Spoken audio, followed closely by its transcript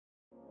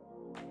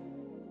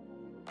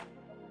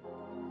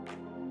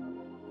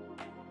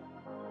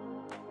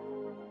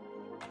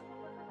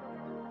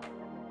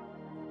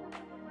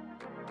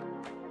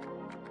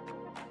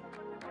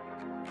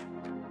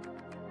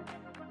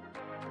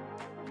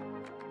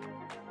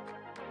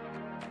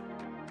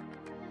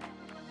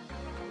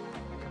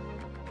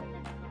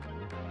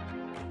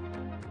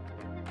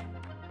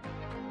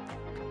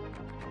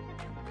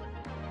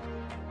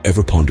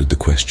Ever pondered the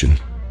question,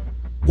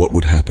 what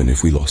would happen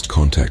if we lost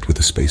contact with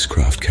a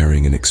spacecraft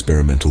carrying an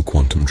experimental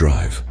quantum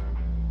drive?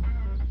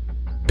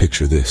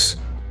 Picture this.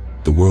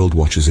 The world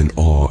watches in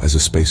awe as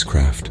a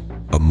spacecraft,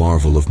 a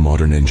marvel of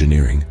modern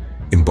engineering,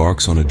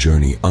 embarks on a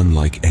journey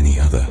unlike any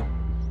other.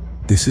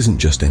 This isn't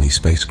just any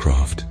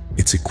spacecraft.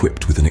 It's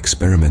equipped with an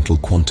experimental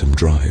quantum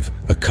drive,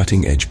 a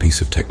cutting-edge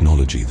piece of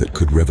technology that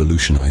could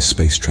revolutionize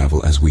space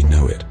travel as we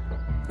know it.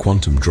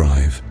 Quantum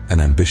drive,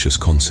 an ambitious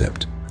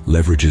concept,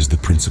 leverages the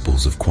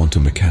principles of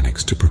quantum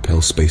mechanics to propel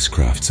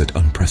spacecrafts at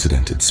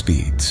unprecedented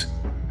speeds.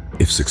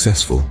 If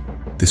successful,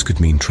 this could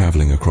mean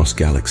traveling across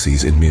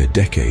galaxies in mere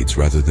decades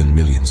rather than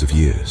millions of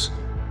years.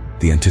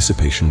 The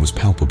anticipation was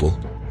palpable,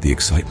 the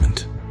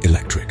excitement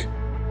electric.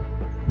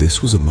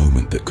 This was a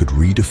moment that could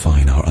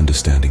redefine our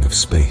understanding of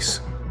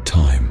space,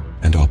 time,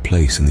 and our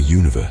place in the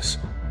universe.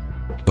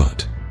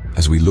 But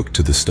as we looked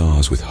to the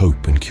stars with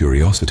hope and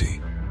curiosity,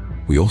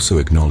 we also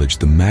acknowledged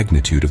the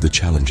magnitude of the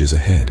challenges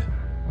ahead.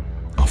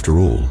 After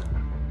all,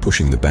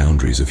 pushing the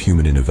boundaries of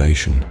human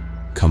innovation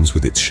comes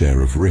with its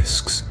share of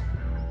risks.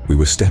 We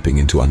were stepping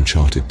into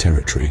uncharted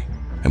territory,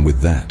 and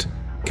with that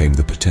came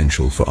the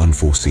potential for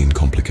unforeseen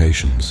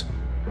complications.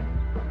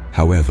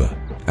 However,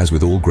 as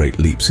with all great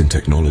leaps in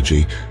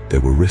technology,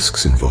 there were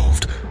risks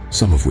involved,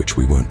 some of which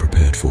we weren't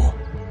prepared for.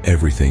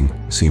 Everything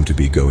seemed to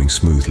be going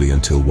smoothly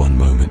until one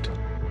moment: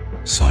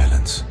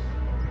 silence.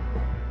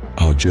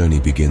 Our journey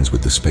begins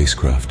with the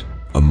spacecraft,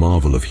 a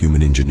marvel of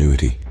human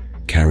ingenuity,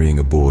 carrying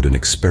aboard an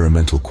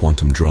experimental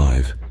quantum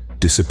drive,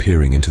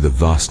 disappearing into the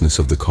vastness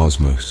of the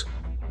cosmos.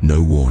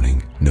 No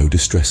warning, no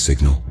distress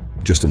signal,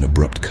 just an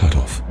abrupt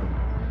cutoff.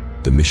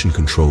 The mission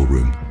control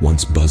room,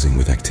 once buzzing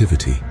with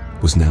activity,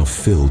 was now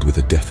filled with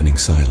a deafening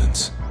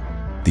silence.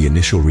 The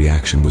initial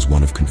reaction was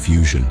one of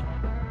confusion.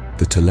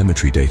 The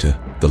telemetry data,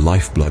 the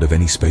lifeblood of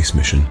any space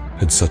mission,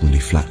 had suddenly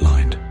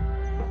flatlined.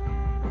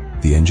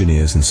 The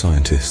engineers and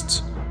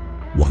scientists,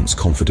 once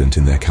confident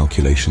in their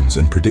calculations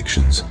and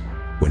predictions,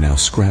 were now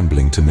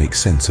scrambling to make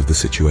sense of the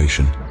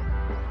situation.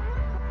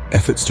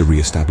 Efforts to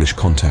re-establish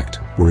contact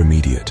were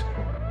immediate.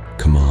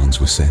 Commands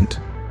were sent,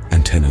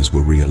 antennas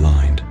were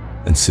realigned,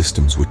 and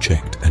systems were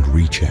checked and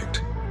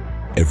rechecked.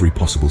 Every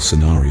possible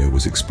scenario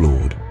was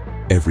explored,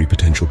 every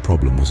potential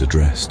problem was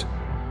addressed,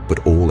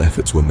 but all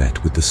efforts were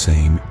met with the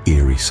same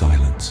eerie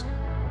silence.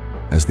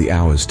 As the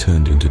hours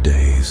turned into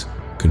days,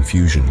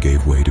 confusion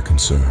gave way to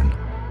concern.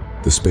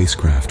 The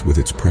spacecraft, with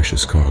its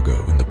precious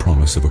cargo and the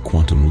promise of a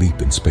quantum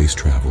leap in space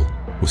travel,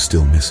 was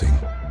still missing.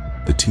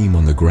 The team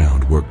on the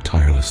ground worked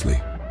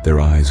tirelessly, their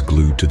eyes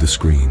glued to the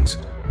screens,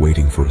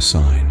 waiting for a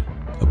sign,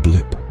 a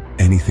blip,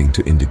 anything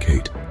to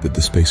indicate that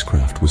the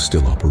spacecraft was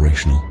still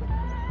operational.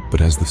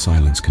 But as the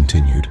silence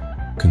continued,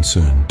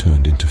 concern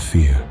turned into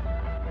fear.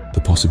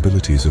 The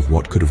possibilities of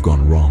what could have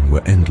gone wrong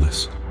were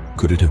endless.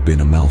 Could it have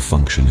been a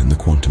malfunction in the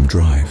quantum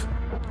drive,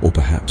 or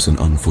perhaps an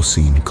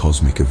unforeseen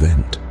cosmic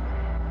event?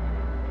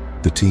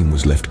 The team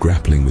was left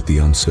grappling with the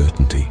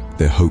uncertainty,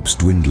 their hopes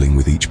dwindling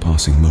with each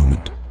passing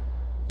moment.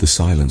 The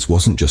silence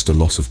wasn't just a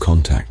loss of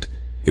contact,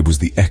 it was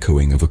the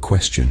echoing of a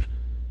question: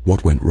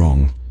 what went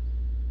wrong?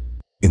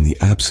 In the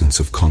absence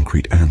of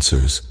concrete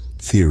answers,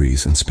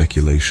 theories and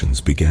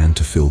speculations began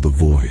to fill the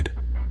void.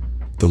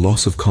 The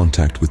loss of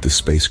contact with the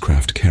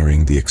spacecraft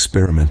carrying the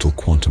experimental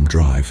quantum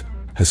drive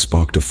has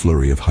sparked a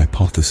flurry of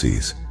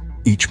hypotheses,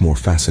 each more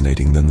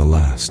fascinating than the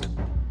last.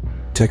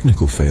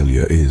 Technical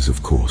failure is,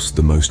 of course,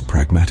 the most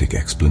pragmatic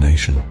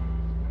explanation.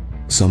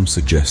 Some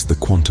suggest the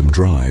quantum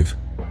drive,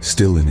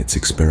 still in its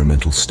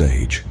experimental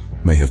stage,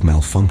 may have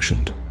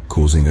malfunctioned,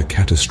 causing a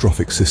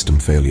catastrophic system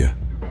failure.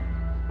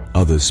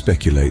 Others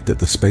speculate that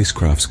the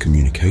spacecraft's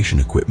communication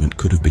equipment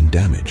could have been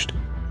damaged,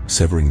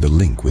 severing the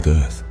link with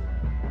Earth.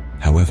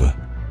 However,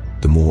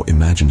 the more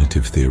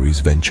imaginative theories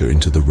venture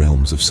into the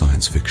realms of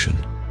science fiction.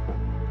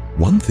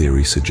 One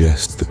theory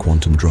suggests the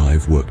quantum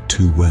drive worked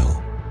too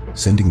well,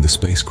 sending the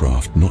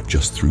spacecraft not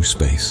just through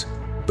space,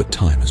 but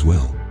time as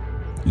well,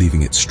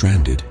 leaving it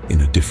stranded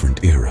in a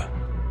different era.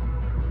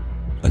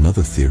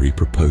 Another theory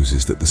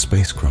proposes that the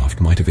spacecraft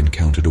might have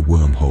encountered a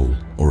wormhole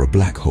or a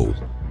black hole,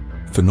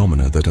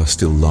 phenomena that are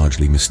still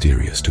largely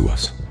mysterious to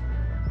us.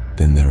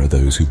 Then there are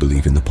those who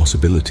believe in the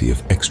possibility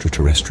of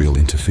extraterrestrial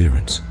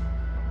interference.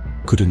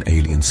 Could an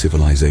alien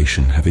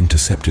civilization have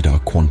intercepted our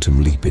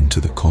quantum leap into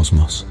the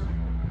cosmos?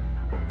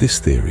 This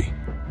theory,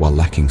 while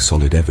lacking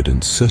solid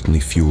evidence, certainly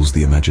fuels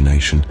the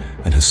imagination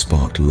and has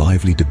sparked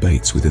lively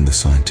debates within the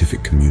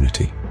scientific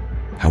community.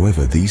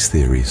 However, these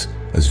theories,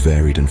 as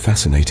varied and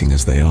fascinating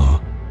as they are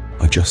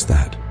just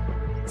that,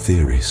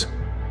 theories.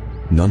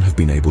 None have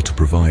been able to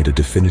provide a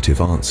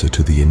definitive answer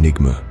to the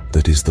enigma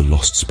that is the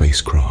lost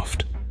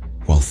spacecraft.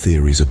 While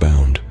theories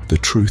abound, the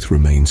truth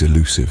remains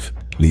elusive,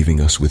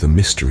 leaving us with a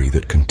mystery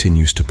that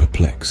continues to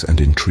perplex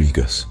and intrigue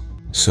us.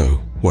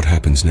 So, what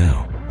happens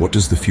now? What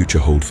does the future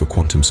hold for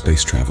quantum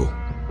space travel?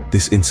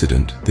 This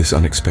incident, this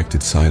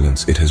unexpected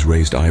silence, it has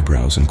raised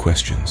eyebrows and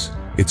questions.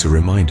 It's a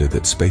reminder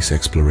that space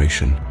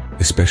exploration,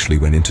 especially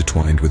when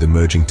intertwined with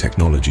emerging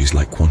technologies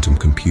like quantum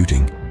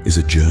computing, is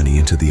a journey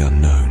into the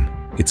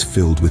unknown, It's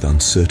filled with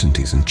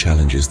uncertainties and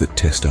challenges that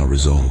test our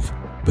resolve.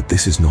 But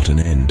this is not an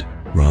end,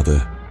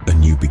 rather a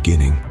new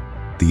beginning.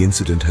 The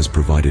incident has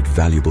provided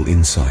valuable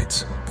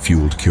insights,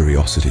 fueled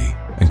curiosity,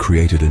 and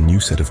created a new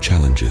set of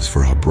challenges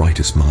for our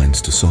brightest minds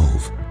to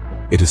solve.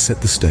 It has set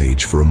the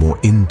stage for a more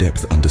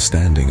in-depth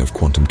understanding of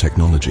quantum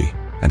technology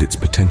and its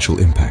potential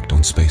impact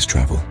on space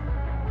travel.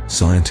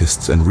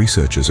 Scientists and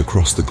researchers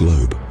across the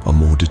globe are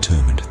more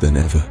determined than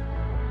ever.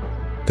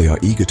 They are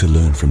eager to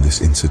learn from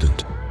this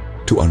incident,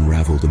 to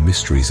unravel the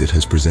mysteries it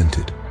has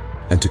presented,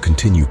 and to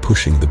continue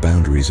pushing the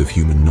boundaries of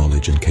human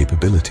knowledge and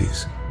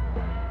capabilities.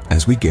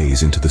 As we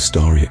gaze into the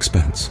starry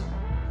expanse,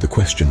 the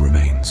question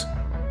remains,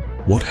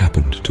 what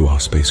happened to our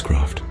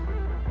spacecraft?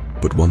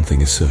 But one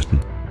thing is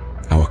certain,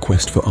 our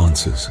quest for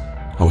answers,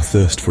 our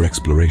thirst for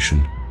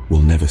exploration,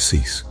 will never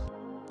cease.